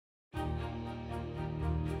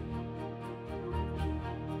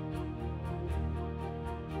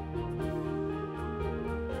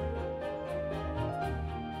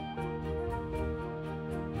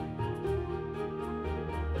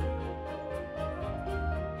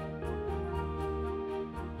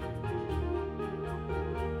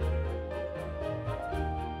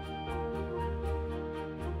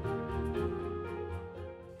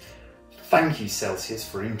thank you, Celsius,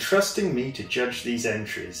 for entrusting me to judge these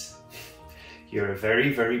entries. You're a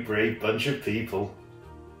very, very brave bunch of people.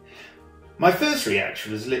 My first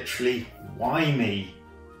reaction was literally, why me?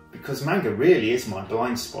 Because manga really is my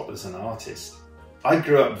blind spot as an artist. I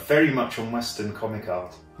grew up very much on Western comic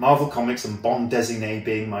art, Marvel Comics and Bande Dessinée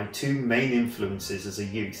being my two main influences as a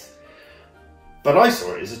youth. But I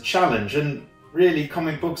saw it as a challenge, and really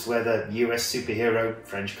comic books, whether US superhero,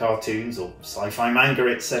 French cartoons or sci-fi manga,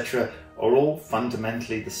 etc., are all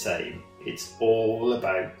fundamentally the same. It's all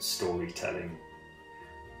about storytelling.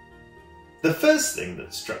 The first thing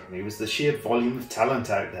that struck me was the sheer volume of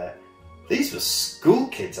talent out there. These were school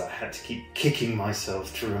kids I had to keep kicking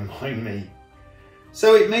myself to remind me.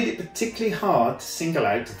 So it made it particularly hard to single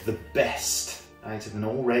out the best out of an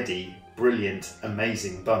already brilliant,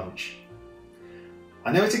 amazing bunch.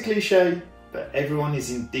 I know it's a cliche, but everyone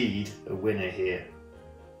is indeed a winner here.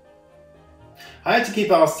 I had to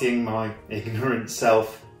keep asking my ignorant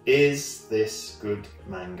self, is this good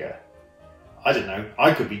manga? I don't know,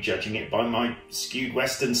 I could be judging it by my skewed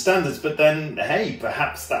Western standards, but then, hey,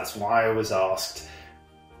 perhaps that's why I was asked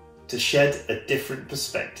to shed a different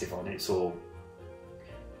perspective on it all.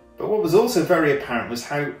 But what was also very apparent was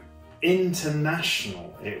how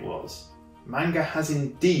international it was. Manga has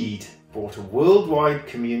indeed brought a worldwide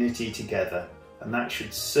community together, and that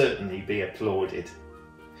should certainly be applauded.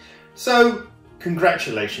 So,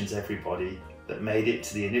 congratulations everybody that made it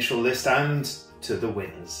to the initial list and to the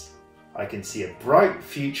winners. I can see a bright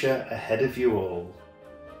future ahead of you all.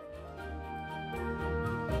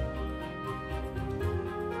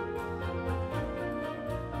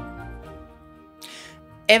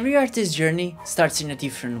 Every artist's journey starts in a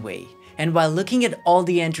different way, and while looking at all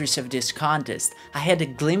the entries of this contest, I had a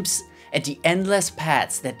glimpse at the endless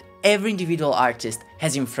paths that every individual artist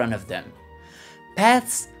has in front of them.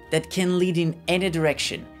 Paths that can lead in any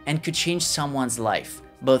direction and could change someone's life,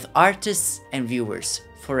 both artists and viewers,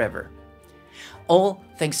 forever. All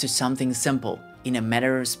thanks to something simple, in a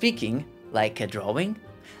manner of speaking, like a drawing,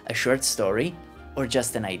 a short story, or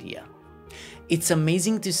just an idea. It's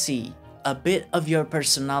amazing to see a bit of your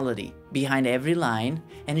personality behind every line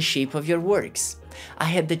and shape of your works. I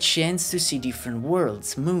had the chance to see different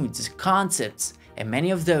worlds, moods, concepts, and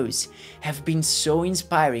many of those have been so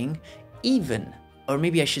inspiring, even, or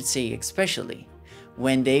maybe I should say especially,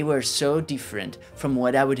 when they were so different from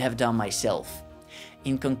what I would have done myself.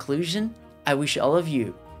 In conclusion, I wish all of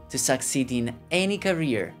you to succeed in any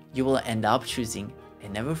career you will end up choosing,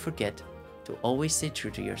 and never forget to always stay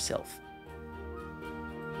true to yourself.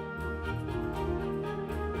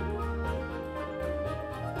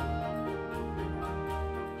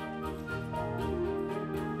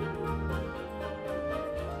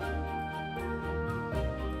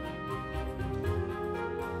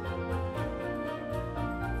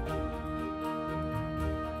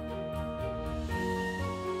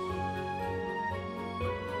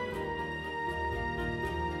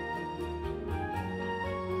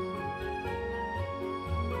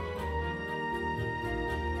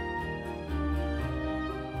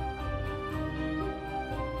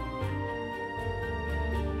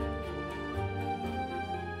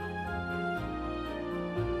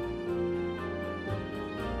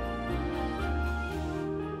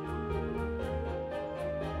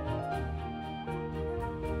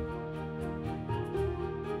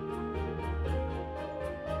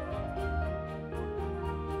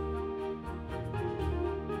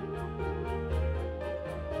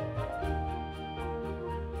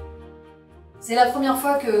 C'est la première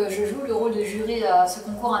fois que je joue le rôle de jury à ce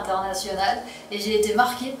concours international et j'ai été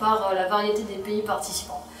marquée par la variété des pays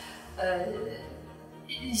participants.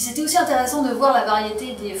 C'était aussi intéressant de voir la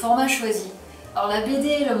variété des formats choisis. Alors la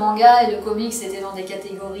BD, le manga et le comics étaient dans des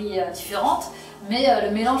catégories différentes, mais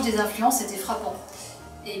le mélange des influences était frappant.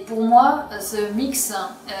 Et pour moi, ce mix,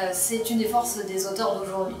 c'est une des forces des auteurs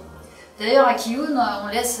d'aujourd'hui. D'ailleurs, à Ki-oon, on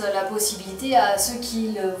laisse la possibilité à ceux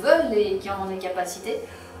qui le veulent et qui en ont les capacités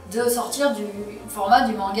de sortir du format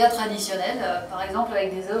du manga traditionnel, par exemple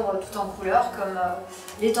avec des œuvres tout en couleur comme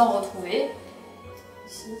Les Temps Retrouvés,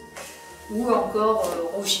 ici, ou encore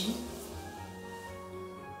Rougi.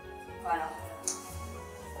 Voilà.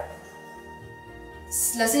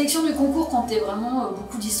 La sélection du concours comptait vraiment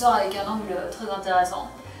beaucoup d'histoires avec un angle très intéressant,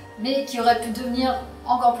 mais qui aurait pu devenir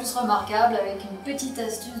encore plus remarquable avec une petite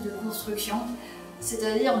astuce de construction,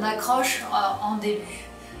 c'est-à-dire on accroche en début.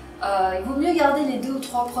 Il vaut mieux garder les 2 ou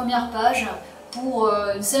 3 premières pages pour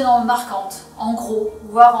une scène marquante, en gros,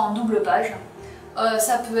 voire en double page.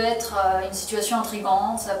 Ça peut être une situation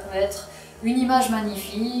intrigante, ça peut être une image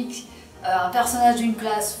magnifique, un personnage d'une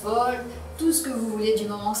classe folle, tout ce que vous voulez du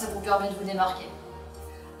moment que ça vous permet de vous démarquer.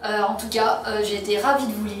 En tout cas, j'ai été ravie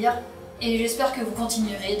de vous lire et j'espère que vous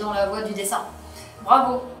continuerez dans la voie du dessin.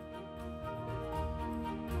 Bravo!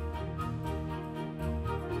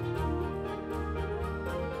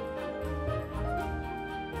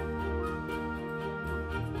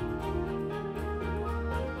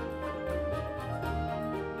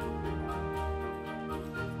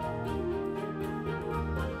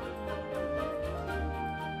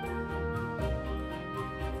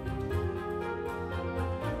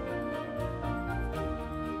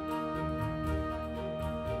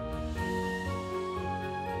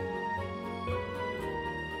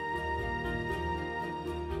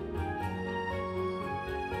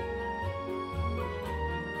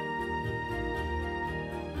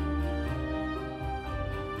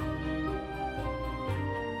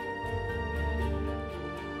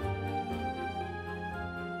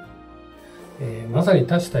まさに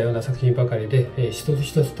多種多様な作品ばかりで、一つ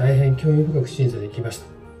一つ大変興味深く審査できました。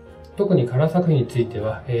特にカラー作品について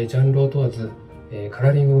は、ジャンルを問わず、カ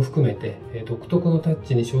ラーリングを含めて、独特のタッ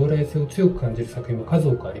チに将来性を強く感じる作品も数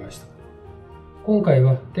多くありました。今回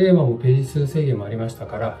はテーマもページ数制限もありました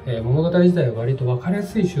から、物語自体は割と分かりや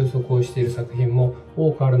すい収束をしている作品も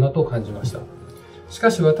多くあるなと感じました。し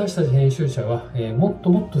かし私たち編集者は、もっ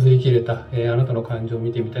ともっと振り切れた、あなたの感情を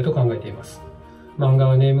見てみたいと考えています。漫画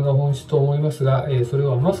はネームが本質と思いますが、それ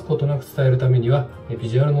を余すことなく伝えるためには、ビ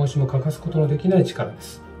ジュアルの押しも欠かすことのできない力で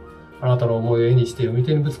す。あなたの思いを絵にして読み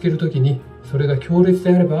手にぶつけるときに、それが強烈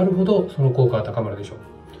であればあるほど、その効果は高まるでしょう。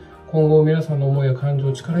今後皆さんの思いや感情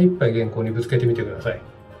を力いっぱい原稿にぶつけてみてください。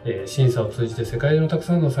審査を通じて世界中のたく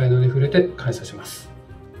さんの才能に触れて感謝します。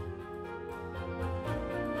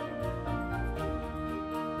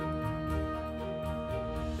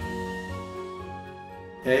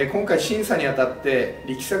今回審査にあたって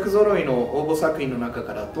力作揃いの応募作品の中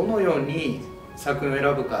からどのように作品を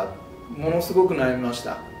選ぶかものすごく悩みまし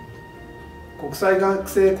た。国際学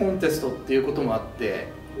生コンテストっていうこともあって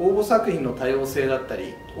応募作品の多様性だった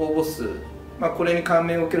り応募数、これに感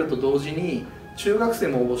銘を受けると同時に中学生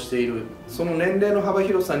も応募しているその年齢の幅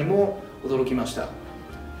広さにも驚きました。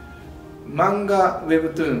漫画、ウェ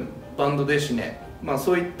ブトゥーン、バンドデシネ、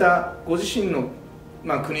そういったご自身の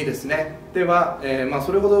国ですねでは、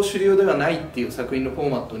それほど主流ではないっていう作品のフォー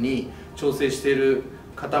マットに調整している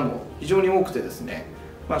方も非常に多くてですね、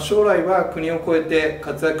将来は国を越えて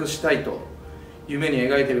活躍したいと夢に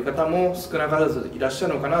描いている方も少なからずいらっしゃ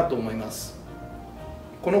るのかなと思います。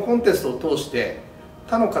このコンテストを通して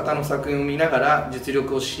他の方の作品を見ながら実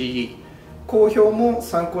力を知り好評も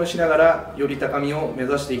参考にしながらより高みを目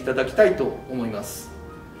指していただきたいと思います。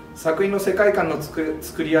作品の世界観の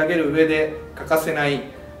作り上げる上で欠かせない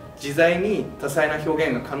自在に多彩な表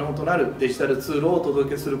現が可能となるデジタルツールをお届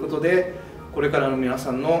けすることでこれからの皆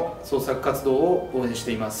さんの創作活動を応援し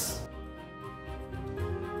ています。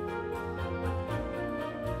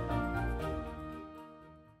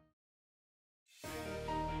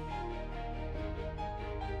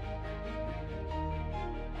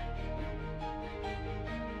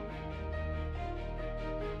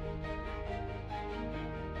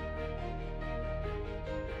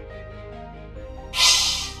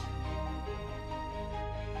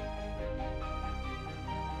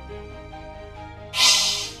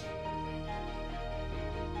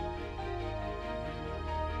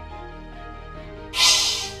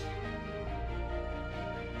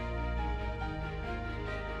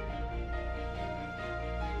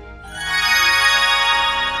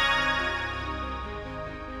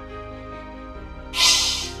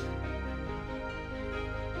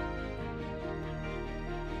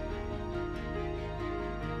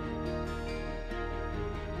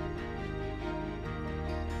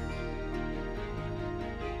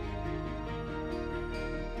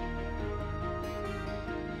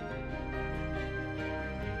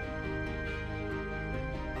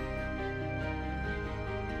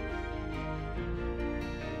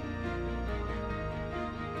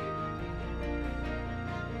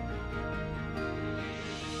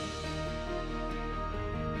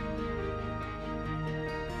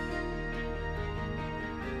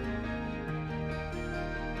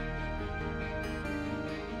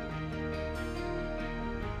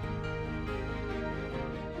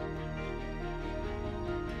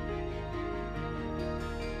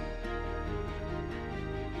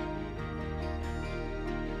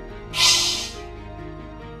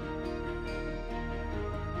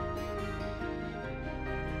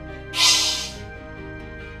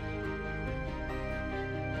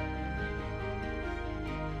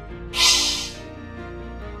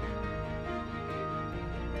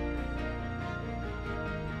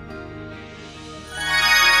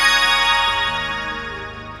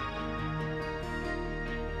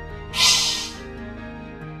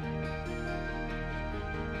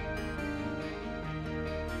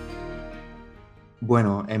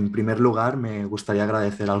Bueno, en primer lugar me gustaría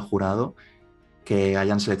agradecer al jurado que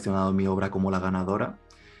hayan seleccionado mi obra como la ganadora,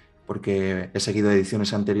 porque he seguido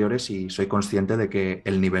ediciones anteriores y soy consciente de que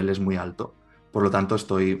el nivel es muy alto. Por lo tanto,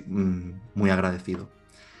 estoy muy agradecido.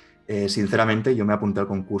 Sinceramente, yo me apunté al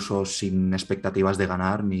concurso sin expectativas de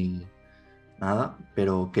ganar ni nada,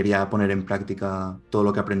 pero quería poner en práctica todo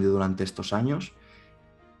lo que he aprendido durante estos años.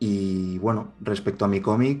 Y bueno, respecto a mi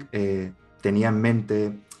cómic, tenía en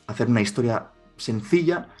mente hacer una historia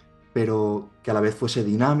sencilla, pero que a la vez fuese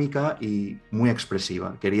dinámica y muy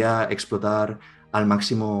expresiva. Quería explotar al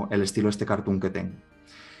máximo el estilo este cartoon que tengo.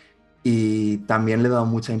 Y también le he dado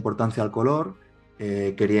mucha importancia al color.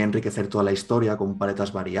 Quería enriquecer toda la historia con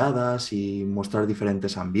paletas variadas y mostrar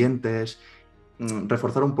diferentes ambientes,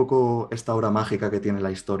 reforzar un poco esta aura mágica que tiene la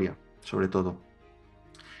historia, sobre todo.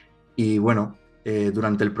 Y bueno,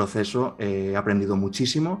 durante el proceso he aprendido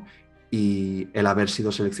muchísimo y el haber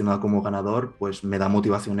sido seleccionado como ganador pues me da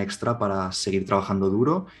motivación extra para seguir trabajando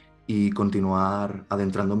duro y continuar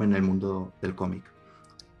adentrándome en el mundo del cómic.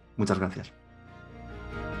 Muchas gracias.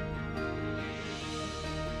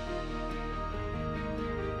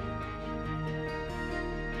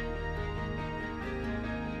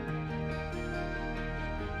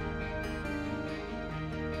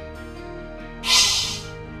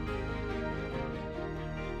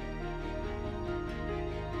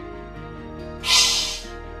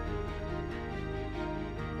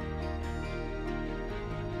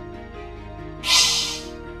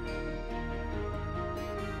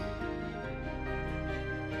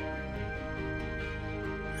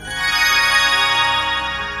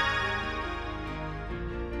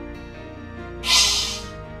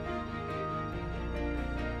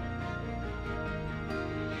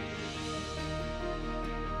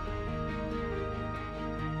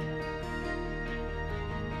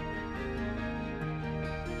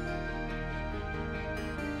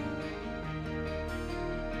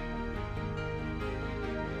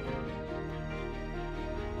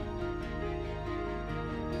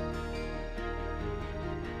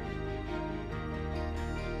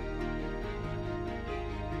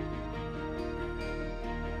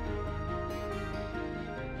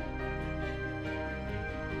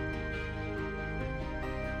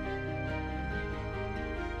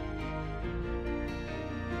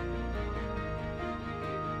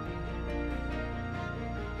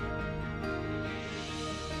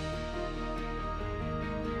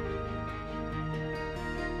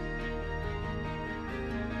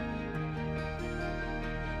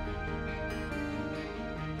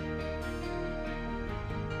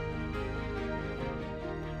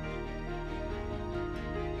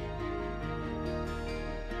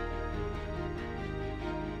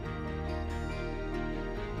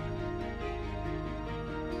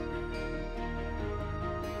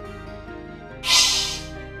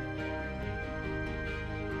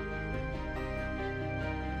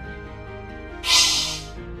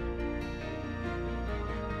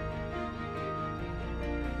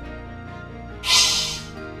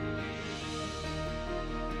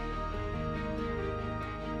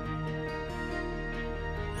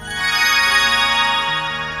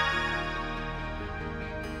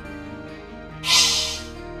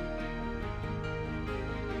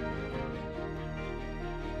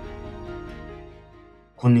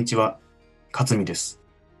こんにちは、勝美です。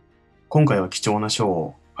今回は貴重な賞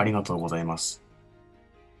をありがとうございます。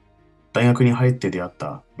大学に入って出会っ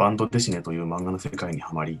たバンドデシネという漫画の世界に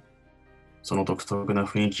はまり、その独特な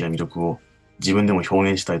雰囲気や魅力を自分でも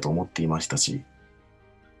表現したいと思っていましたし、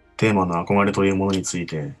テーマの憧れというものについ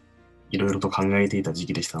ていろいろと考えていた時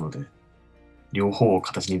期でしたので、両方を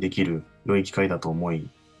形にできる良い機会だと思い、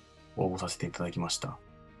応募させていただきました。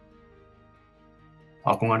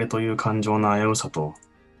憧れという感情の危うさと、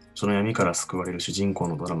その闇から救われる主人公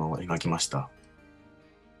のドラマを描きました。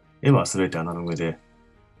絵はすべてアナログで、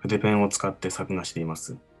筆ペンを使って作画していま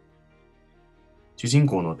す。主人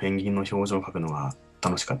公のペンギンの表情を描くのが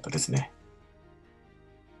楽しかったですね。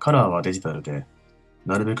カラーはデジタルで、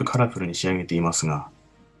なるべくカラフルに仕上げていますが、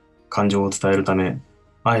感情を伝えるため、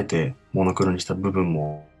あえてモノクロにした部分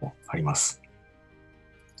もあります。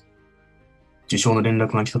受賞の連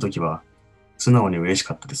絡が来たときは、素直に嬉し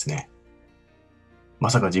かったですね。ま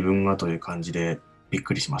さか自分がという感じでびっ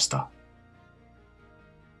くりしました。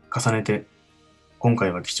重ねて、今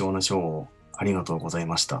回は貴重な賞をありがとうござい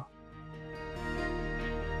ました。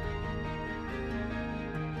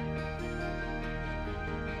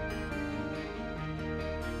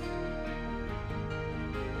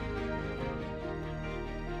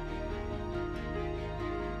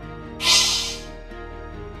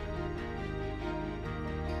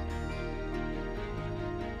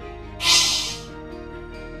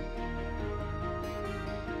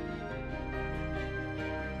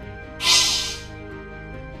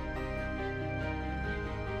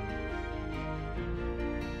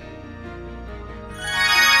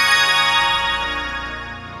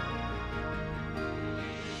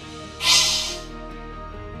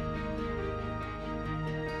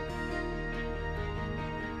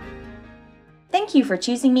thank you for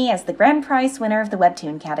choosing me as the grand prize winner of the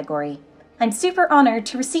Webtoon category. I'm super honored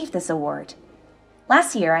to receive this award.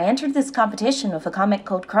 Last year, I entered this competition with a comic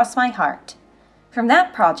called Cross My Heart. From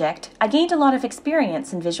that project, I gained a lot of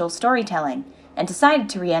experience in visual storytelling and decided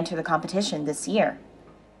to re-enter the competition this year.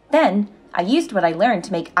 Then, I used what I learned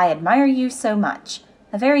to make I Admire You So Much,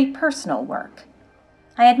 a very personal work.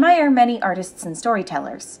 I admire many artists and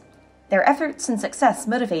storytellers. Their efforts and success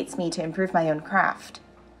motivates me to improve my own craft.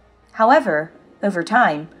 However, over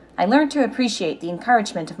time, I learned to appreciate the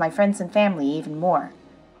encouragement of my friends and family even more.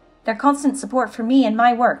 Their constant support for me and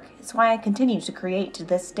my work is why I continue to create to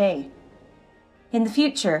this day. In the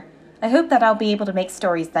future, I hope that I'll be able to make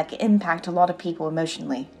stories that can impact a lot of people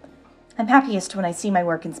emotionally. I'm happiest when I see my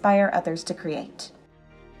work inspire others to create.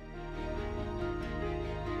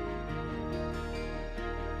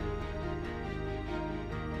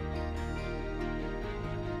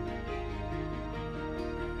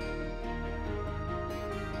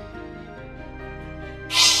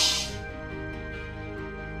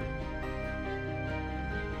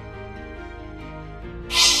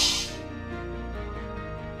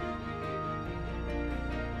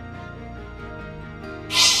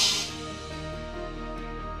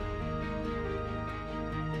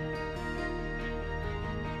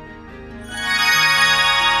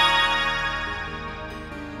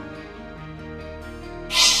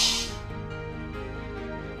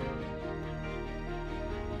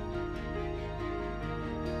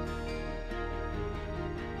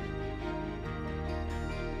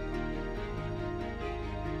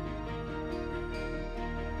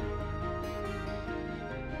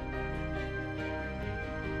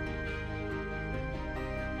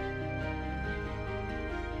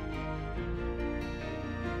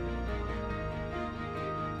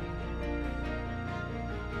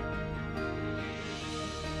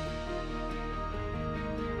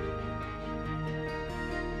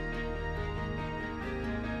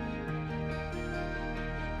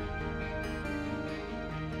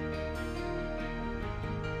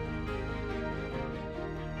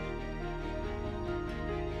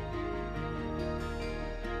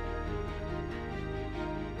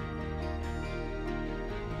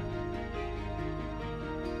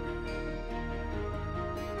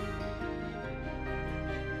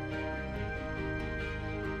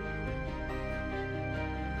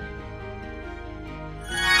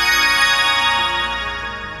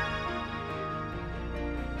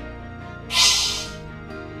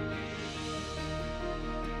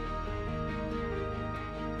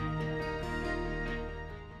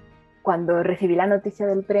 Cuando recibí la noticia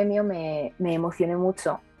del premio me emocioné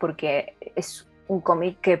mucho porque es un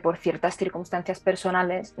cómic que por ciertas circunstancias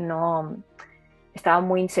personales no estaba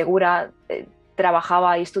muy insegura,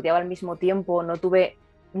 trabajaba y estudiaba al mismo tiempo, no tuve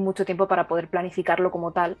mucho tiempo para poder planificarlo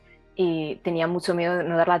como tal y tenía mucho miedo de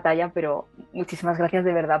no dar la talla, pero muchísimas gracias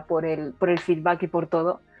de verdad por el feedback y por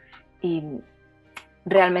todo. Y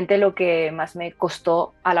realmente lo que más me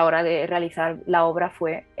costó a la hora de realizar la obra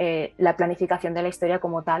fue la planificación de la historia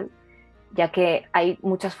como tal, ya que hay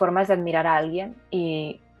muchas formas de admirar a alguien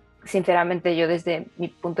y sinceramente yo desde mi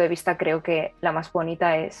punto de vista creo que la más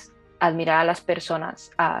bonita es admirar a las personas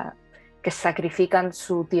que sacrifican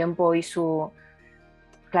su tiempo y su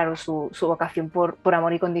vocación por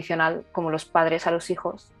amor incondicional, como los padres a los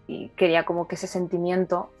hijos, y quería como que ese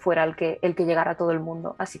sentimiento fuera el que llegara a todo el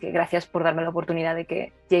mundo. Así que gracias por darme la oportunidad de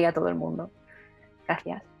que llegue a todo el mundo.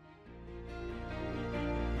 Gracias.